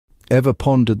ever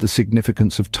pondered the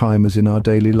significance of timers in our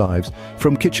daily lives?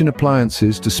 From kitchen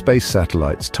appliances to space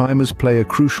satellites, timers play a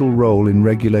crucial role in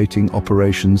regulating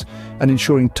operations and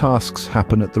ensuring tasks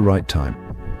happen at the right time.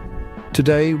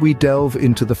 Today, we delve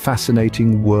into the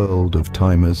fascinating world of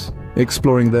timers,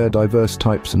 exploring their diverse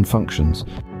types and functions.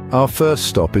 Our first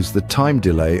stop is the time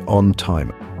delay on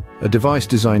timer, a device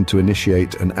designed to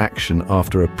initiate an action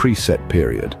after a preset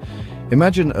period.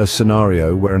 Imagine a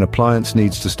scenario where an appliance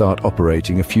needs to start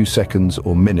operating a few seconds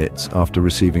or minutes after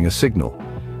receiving a signal.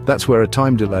 That's where a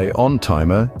time delay on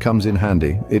timer comes in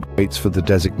handy. It waits for the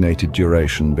designated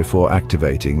duration before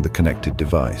activating the connected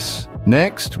device.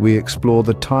 Next, we explore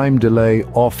the time delay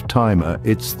off timer.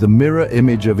 It's the mirror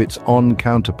image of its on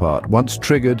counterpart. Once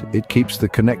triggered, it keeps the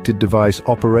connected device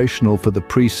operational for the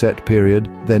preset period,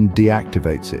 then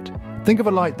deactivates it. Think of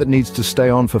a light that needs to stay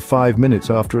on for 5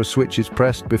 minutes after a switch is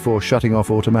pressed before shutting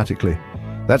off automatically.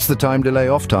 That's the time delay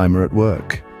off timer at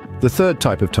work. The third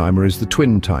type of timer is the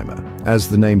twin timer. As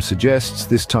the name suggests,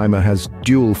 this timer has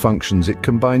dual functions. It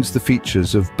combines the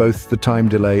features of both the time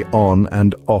delay on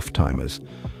and off timers.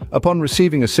 Upon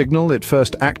receiving a signal, it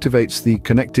first activates the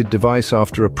connected device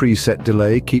after a preset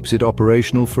delay, keeps it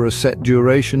operational for a set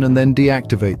duration, and then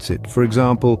deactivates it. For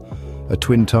example, a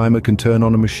twin timer can turn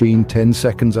on a machine 10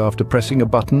 seconds after pressing a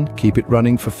button, keep it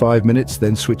running for 5 minutes,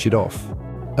 then switch it off.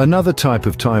 Another type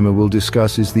of timer we'll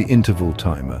discuss is the interval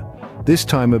timer. This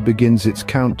timer begins its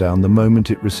countdown the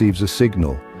moment it receives a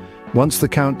signal. Once the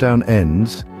countdown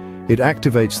ends, it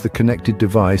activates the connected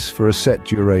device for a set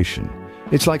duration.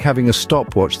 It's like having a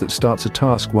stopwatch that starts a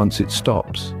task once it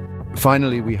stops.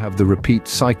 Finally, we have the repeat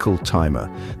cycle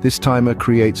timer. This timer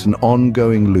creates an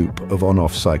ongoing loop of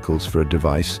on-off cycles for a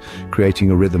device, creating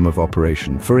a rhythm of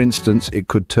operation. For instance, it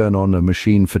could turn on a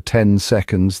machine for 10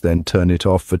 seconds, then turn it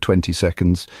off for 20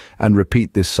 seconds, and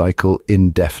repeat this cycle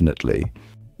indefinitely.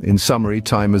 In summary,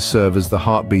 timers serve as the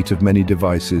heartbeat of many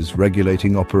devices,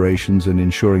 regulating operations and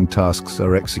ensuring tasks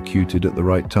are executed at the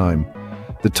right time.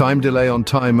 The time delay on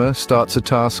timer starts a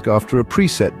task after a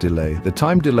preset delay. The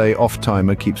time delay off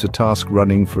timer keeps a task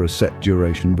running for a set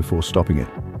duration before stopping it.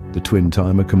 The twin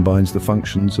timer combines the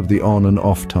functions of the on and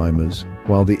off timers,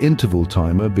 while the interval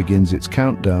timer begins its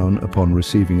countdown upon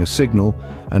receiving a signal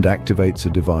and activates a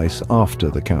device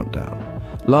after the countdown.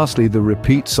 Lastly, the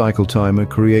repeat cycle timer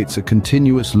creates a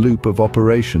continuous loop of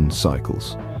operation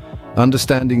cycles.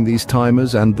 Understanding these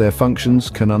timers and their functions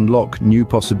can unlock new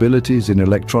possibilities in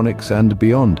electronics and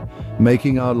beyond,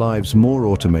 making our lives more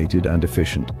automated and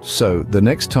efficient. So, the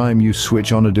next time you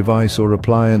switch on a device or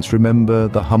appliance, remember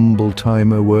the humble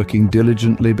timer working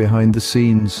diligently behind the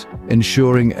scenes,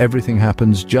 ensuring everything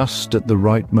happens just at the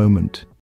right moment.